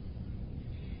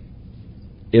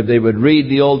 If they would read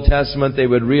the Old Testament, they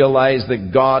would realize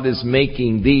that God is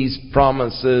making these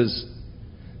promises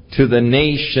to the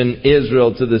nation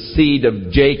Israel, to the seed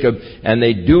of Jacob, and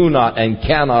they do not and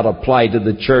cannot apply to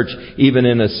the church even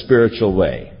in a spiritual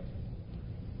way.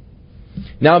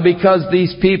 Now, because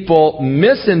these people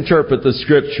misinterpret the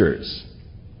Scriptures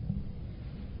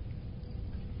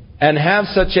and have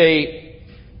such a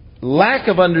lack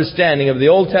of understanding of the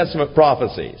Old Testament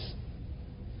prophecies,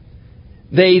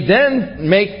 they then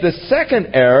make the second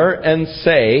error and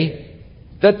say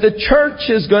that the church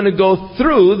is going to go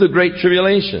through the Great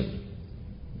Tribulation.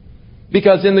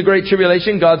 Because in the Great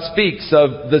Tribulation, God speaks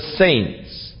of the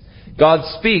saints.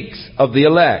 God speaks of the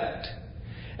elect.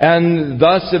 And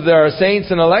thus, if there are saints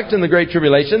and elect in the Great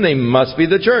Tribulation, they must be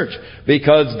the church.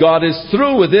 Because God is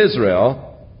through with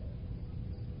Israel.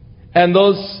 And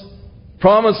those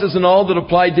promises and all that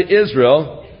applied to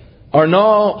Israel are now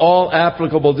all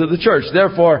applicable to the church.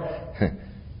 Therefore,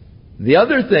 the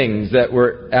other things that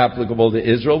were applicable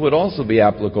to Israel would also be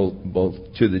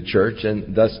applicable to the church,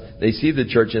 and thus they see the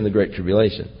church in the Great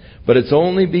Tribulation. But it's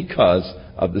only because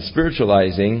of the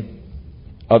spiritualizing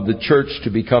of the church to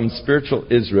become spiritual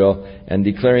Israel and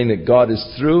declaring that God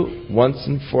is through once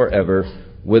and forever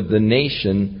with the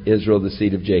nation Israel, the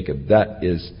seed of Jacob. That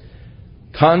is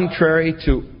contrary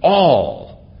to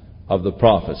all of the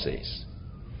prophecies.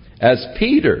 As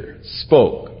Peter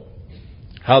spoke,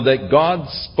 how that God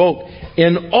spoke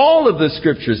in all of the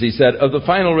Scriptures, he said, of the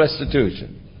final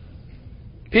restitution.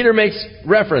 Peter makes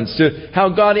reference to how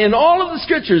God in all of the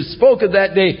Scriptures spoke of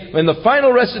that day when the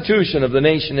final restitution of the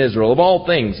nation Israel, of all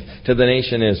things, to the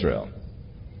nation Israel.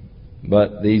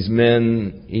 But these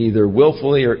men either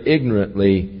willfully or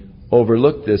ignorantly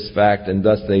overlook this fact, and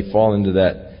thus they fall into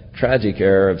that tragic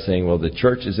error of saying, well, the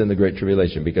church is in the Great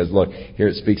Tribulation. Because look, here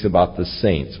it speaks about the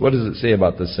saints. What does it say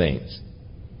about the saints?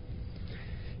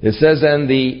 It says, and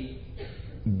the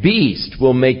beast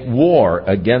will make war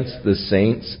against the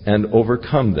saints and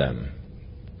overcome them.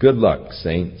 Good luck,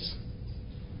 saints.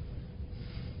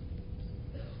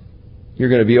 You're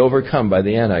going to be overcome by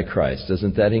the Antichrist.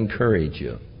 Doesn't that encourage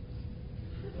you?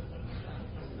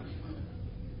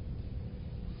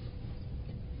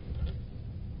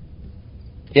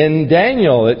 In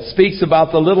Daniel, it speaks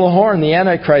about the little horn, the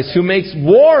Antichrist, who makes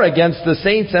war against the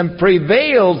saints and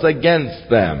prevails against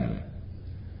them.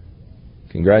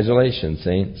 Congratulations,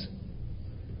 saints.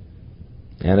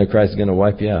 Antichrist is going to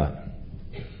wipe you out.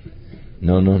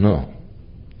 No.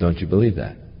 Don't you believe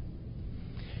that?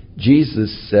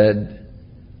 Jesus said,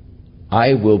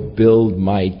 I will build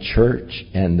my church,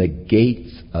 and the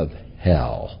gates of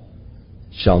hell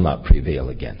shall not prevail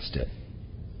against it.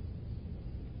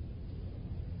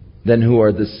 Then who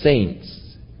are the saints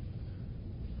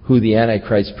who the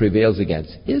Antichrist prevails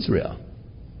against? Israel.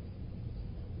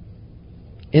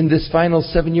 In this final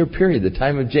 7-year period, the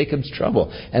time of Jacob's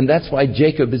trouble. And that's why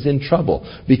Jacob is in trouble,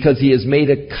 because he has made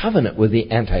a covenant with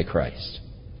the Antichrist.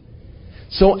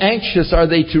 So anxious are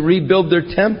they to rebuild their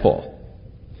temple,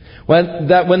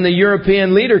 when the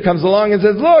European leader comes along and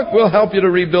says, look, we'll help you to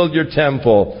rebuild your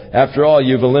temple. After all,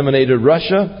 you've eliminated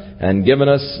Russia and given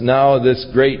us now this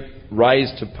great rise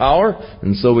to power,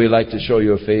 and so we'd like to show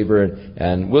you a favor,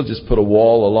 and we'll just put a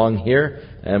wall along here,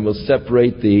 and we'll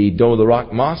separate the Dome of the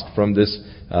Rock Mosque from this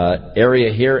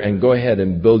area here, and go ahead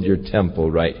and build your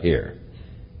temple right here.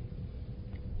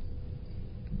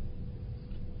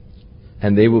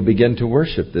 And they will begin to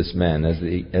worship this man as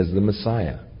the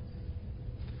Messiah.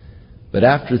 But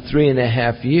after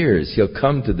 3.5 years, he'll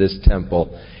come to this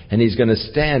temple, and he's going to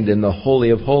stand in the Holy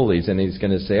of Holies, and he's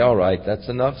going to say, all right, that's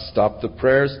enough. Stop the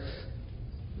prayers,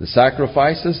 the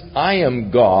sacrifices. I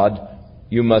am God.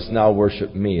 You must now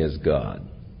worship me as God.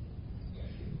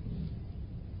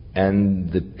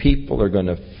 And the people are going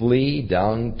to flee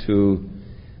down to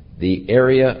the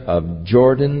area of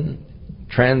Jordan,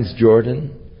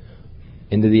 Transjordan,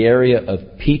 into the area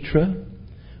of Petra,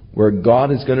 where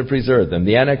God is going to preserve them.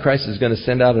 The Antichrist is going to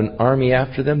send out an army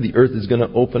after them. The earth is going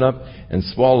to open up and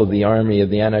swallow the army of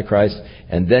the Antichrist.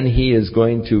 And then he is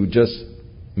going to just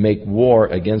make war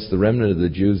against the remnant of the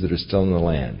Jews that are still in the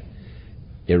land,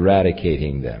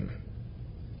 eradicating them.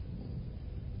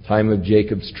 Time of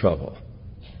Jacob's trouble.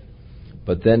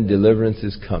 But then deliverance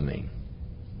is coming.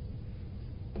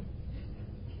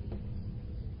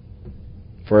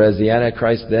 For as the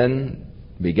Antichrist then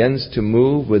begins to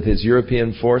move with his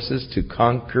European forces to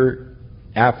conquer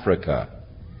Africa,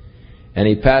 and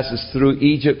he passes through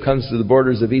Egypt, comes to the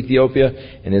borders of Ethiopia,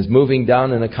 and is moving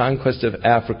down in a conquest of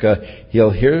Africa,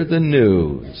 he'll hear the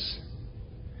news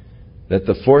that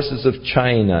the forces of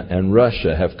China and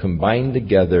Russia have combined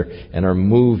together and are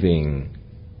moving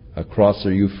across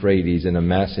the Euphrates in a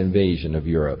mass invasion of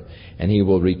Europe. And he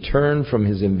will return from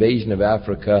his invasion of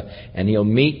Africa, and he'll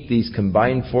meet these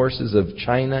combined forces of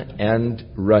China and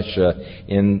Russia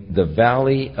in the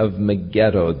valley of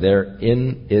Megiddo, there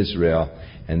in Israel.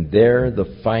 And there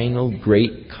the final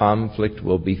great conflict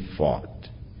will be fought.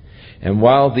 And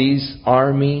while these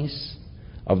armies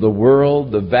of the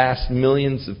world, the vast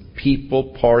millions of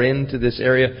people pour into this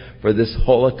area for this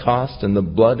Holocaust, and the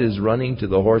blood is running to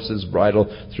the horse's bridle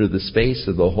through the space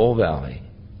of the whole valley,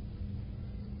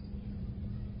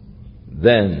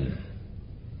 then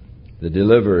the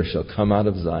deliverer shall come out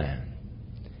of Zion.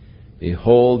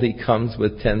 Behold, he comes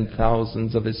with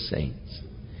 10,000s of his saints,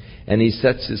 and he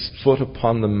sets his foot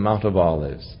upon the Mount of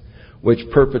Olives, which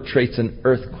perpetrates an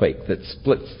earthquake that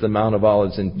splits the Mount of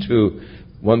Olives in two,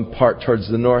 one part towards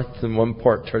the north and one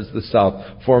part towards the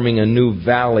south, forming a new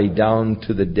valley down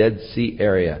to the Dead Sea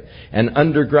area. And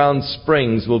underground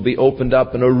springs will be opened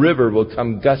up, and a river will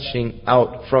come gushing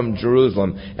out from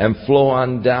Jerusalem and flow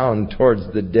on down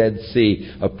towards the Dead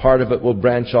Sea. A part of it will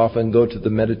branch off and go to the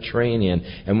Mediterranean.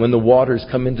 And when the waters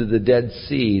come into the Dead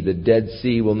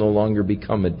Sea will no longer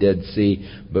become a Dead Sea,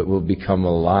 but will become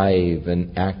alive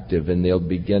and active, and they'll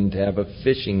begin to have a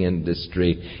fishing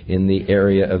industry in the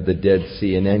area of the Dead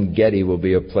Sea. And En-Gedi will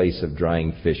be a place of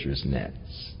drying fishers'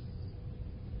 nets.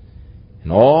 And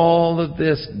all of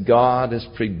this God has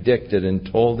predicted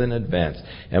and told in advance.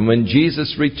 And when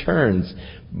Jesus returns,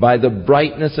 by the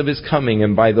brightness of his coming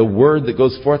and by the word that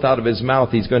goes forth out of his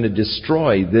mouth, he's going to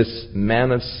destroy this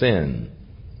man of sin,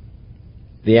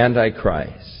 the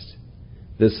Antichrist,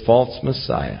 this false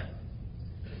Messiah.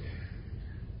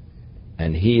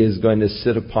 And he is going to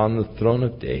sit upon the throne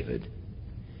of David.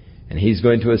 And he's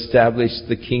going to establish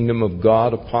the kingdom of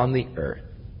God upon the earth.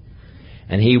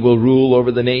 And he will rule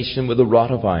over the nation with a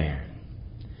rod of iron.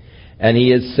 And he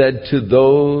has said to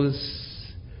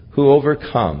those who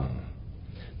overcome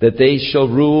that they shall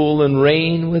rule and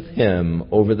reign with him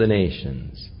over the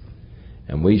nations.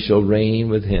 And we shall reign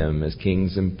with him as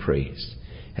kings and priests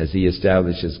as he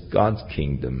establishes God's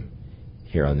kingdom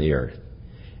here on the earth.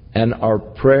 And our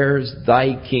prayers,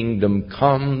 thy kingdom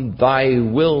come, thy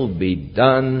will be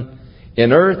done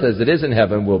in earth as it is in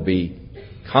heaven, will be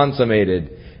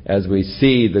consummated as we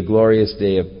see the glorious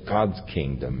day of God's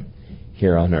kingdom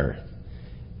here on earth.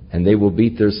 And they will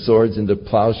beat their swords into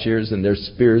plowshares and their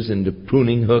spears into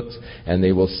pruning hooks, and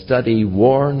they will study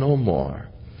war no more.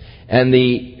 And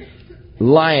the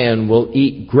lion will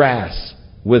eat grass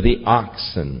with the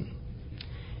oxen,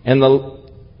 and the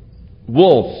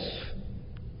wolf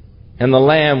and the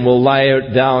lamb will lie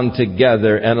down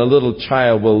together, and a little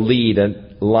child will lead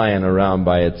lion around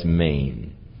by its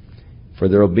mane. For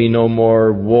there will be no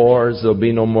more wars, there will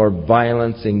be no more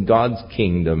violence in God's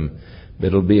kingdom, but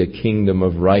it will be a kingdom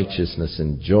of righteousness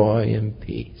and joy and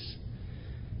peace.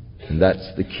 And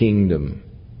that's the kingdom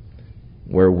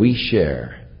where we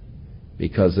share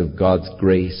because of God's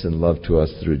grace and love to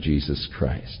us through Jesus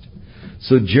Christ.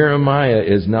 So Jeremiah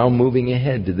is now moving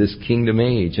ahead to this kingdom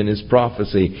age in his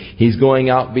prophecy. He's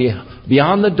going out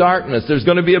beyond the darkness. There's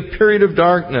going to be a period of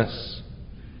darkness,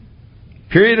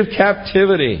 period of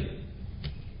captivity.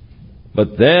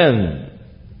 But then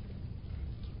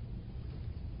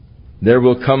there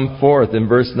will come forth in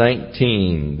verse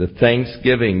 19 the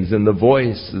thanksgivings and the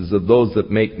voices of those that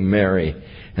make merry.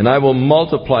 And I will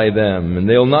multiply them, and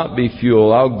they'll not be few.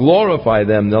 I'll glorify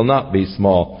them, they'll not be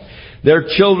small. Their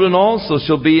children also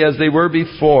shall be as they were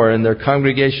before, and their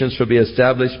congregations shall be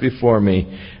established before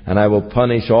me. And I will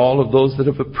punish all of those that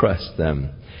have oppressed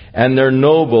them. And their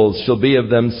nobles shall be of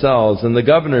themselves, and the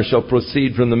governor shall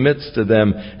proceed from the midst of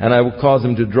them. And I will cause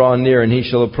him to draw near, and he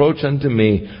shall approach unto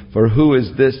me. For who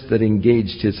is this that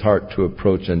engaged his heart to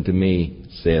approach unto me,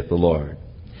 saith the Lord?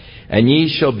 And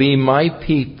ye shall be my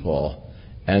people,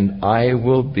 and I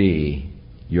will be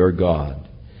your God.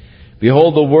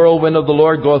 Behold, the whirlwind of the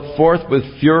Lord goeth forth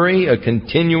with fury, a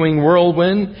continuing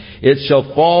whirlwind. It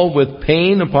shall fall with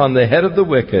pain upon the head of the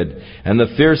wicked, and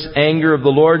the fierce anger of the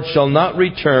Lord shall not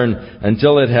return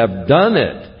until it have done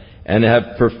it, and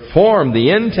have performed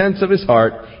the intents of his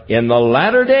heart. In the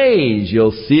latter days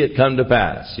you'll see it come to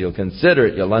pass. You'll consider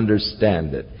it, you'll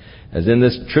understand it. As in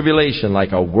this tribulation,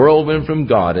 like a whirlwind from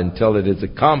God, until it is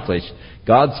accomplished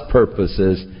God's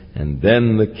purposes, and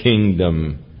then the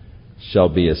kingdom shall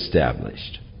be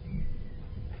established.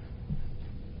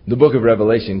 The book of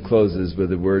Revelation closes with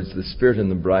the words, the Spirit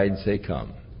and the bride say,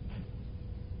 come.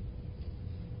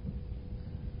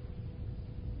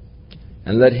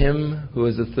 And let him who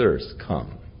is athirst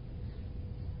come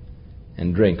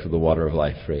and drink of the water of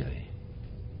life freely.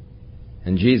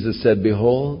 And Jesus said,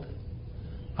 behold,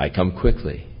 I come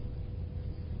quickly.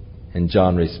 And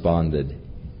John responded,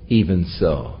 even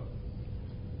so,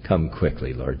 come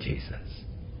quickly, Lord Jesus.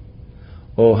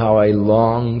 Oh, how I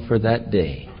long for that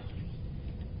day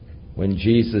when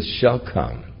Jesus shall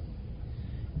come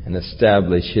and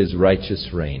establish his righteous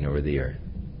reign over the earth.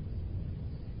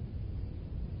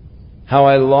 How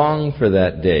I long for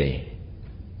that day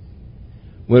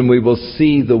when we will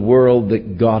see the world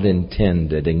that God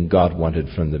intended and God wanted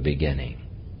from the beginning.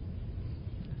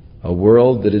 A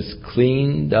world that is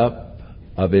cleaned up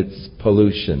of its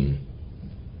pollution,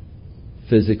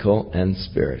 physical and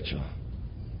spiritual.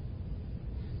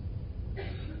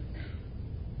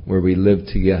 Where we live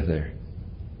together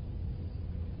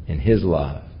in his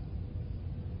love,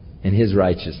 in his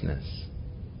righteousness,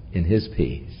 in his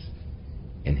peace,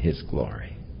 in his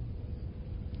glory.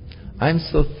 I'm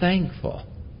so thankful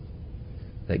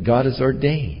that God has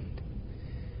ordained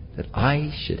that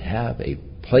I should have a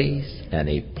place and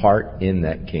a part in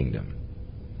that kingdom.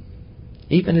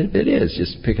 Even if it is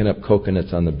just picking up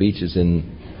coconuts on the beaches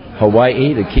in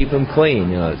Hawaii to keep them clean.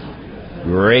 You know, it's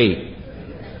great.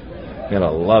 You're going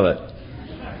to love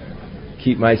it.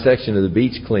 Keep my section of the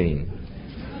beach clean.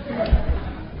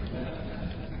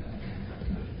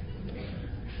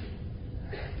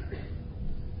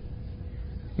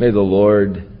 May the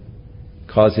Lord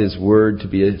cause his word to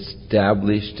be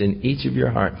established in each of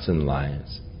your hearts and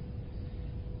lives.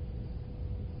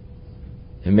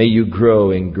 And may you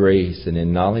grow in grace and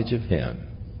in knowledge of him.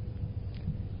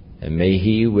 And may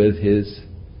he, with his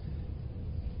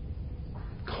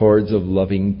cords of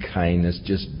loving kindness,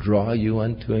 just draw you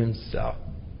unto himself,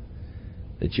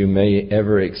 that you may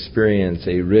ever experience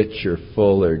a richer,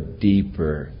 fuller,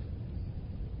 deeper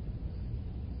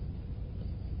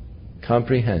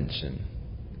comprehension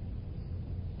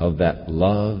of that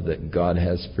love that God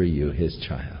has for you, his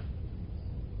child.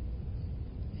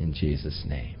 In Jesus'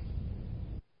 name.